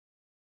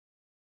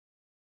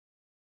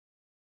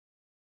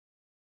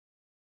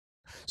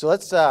So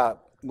let's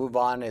move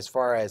on as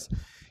far as,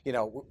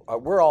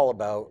 we're all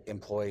about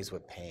employees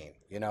with pain.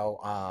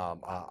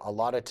 A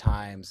lot of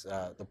times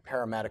the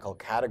paramedical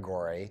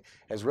category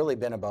has really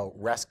been about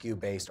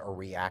rescue-based or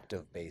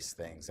reactive-based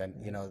things. And,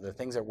 the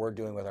things that we're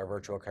doing with our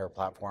virtual care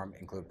platform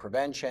include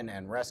prevention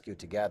and rescue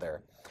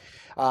together.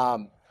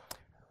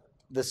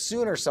 The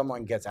sooner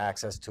someone gets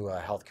access to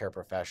a healthcare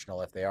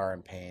professional, if they are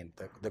in pain,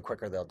 the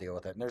quicker they'll deal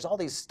with it. And there's all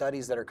these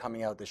studies that are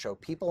coming out that show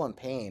people in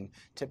pain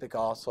typically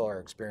also are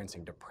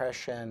experiencing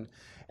depression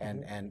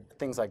and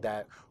things like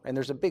that. And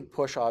there's a big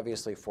push,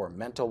 obviously, for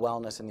mental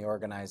wellness in the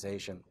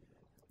organization.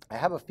 I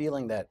have a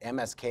feeling that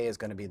MSK is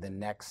going to be the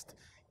next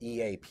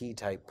EAP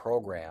type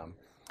program.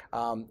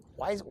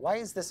 Why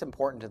is this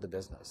important to the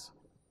business?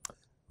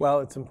 Well,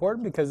 it's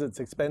important because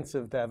it's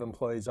expensive to have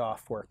employees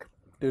off work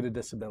due to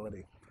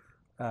disability.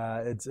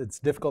 It's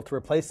difficult to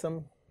replace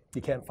them.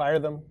 You can't fire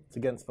them. It's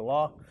against the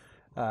law.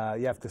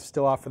 You have to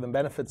still offer them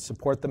benefits,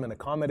 support them, and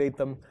accommodate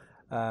them.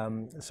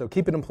 So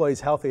keeping employees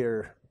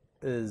healthier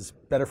is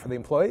better for the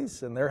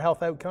employees and their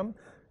health outcome,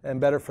 and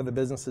better for the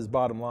business's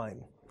bottom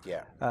line.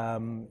 Yeah.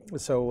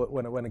 So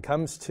when it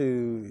comes to,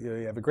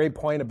 you have a great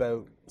point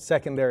about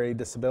secondary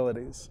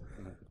disabilities.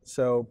 Mm-hmm.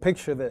 So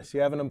picture this: you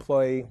have an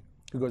employee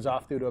who goes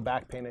off due to a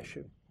back pain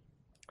issue.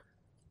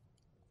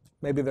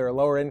 Maybe they're a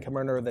lower income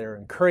earner, they're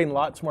incurring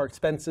lots more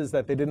expenses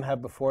that they didn't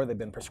have before, they've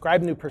been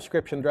prescribed new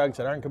prescription drugs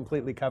that aren't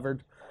completely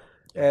covered,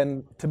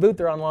 and to boot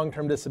they're on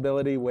long-term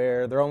disability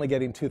where they're only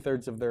getting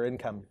 2/3 of their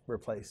income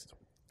replaced.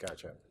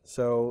 Gotcha.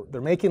 So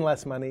they're making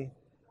less money,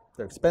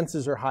 their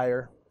expenses are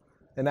higher,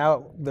 and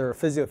now their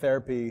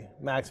physiotherapy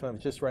maximum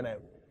has just run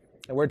out.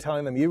 And we're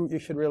telling them, you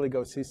should really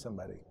go see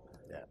somebody.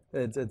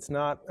 It's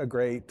not a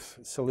great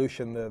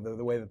solution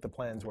the way that the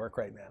plans work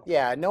right now.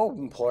 Yeah, no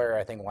employer,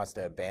 I think, wants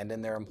to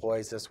abandon their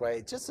employees this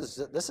way. This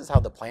is how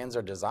the plans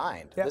are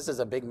designed. Yeah. This is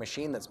a big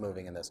machine that's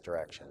moving in this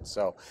direction.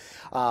 So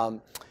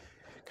kind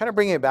of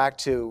bringing it back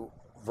to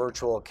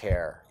virtual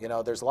care.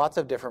 There's lots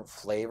of different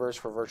flavors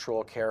for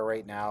virtual care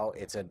right now.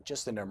 It's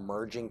just an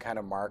emerging kind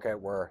of market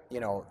where,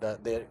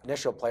 the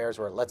initial players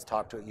were,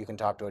 you can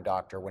talk to a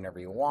doctor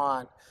whenever you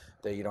want,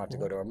 that you don't have to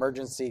go to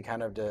emergency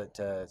kind of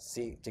to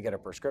get a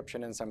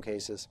prescription in some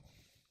cases.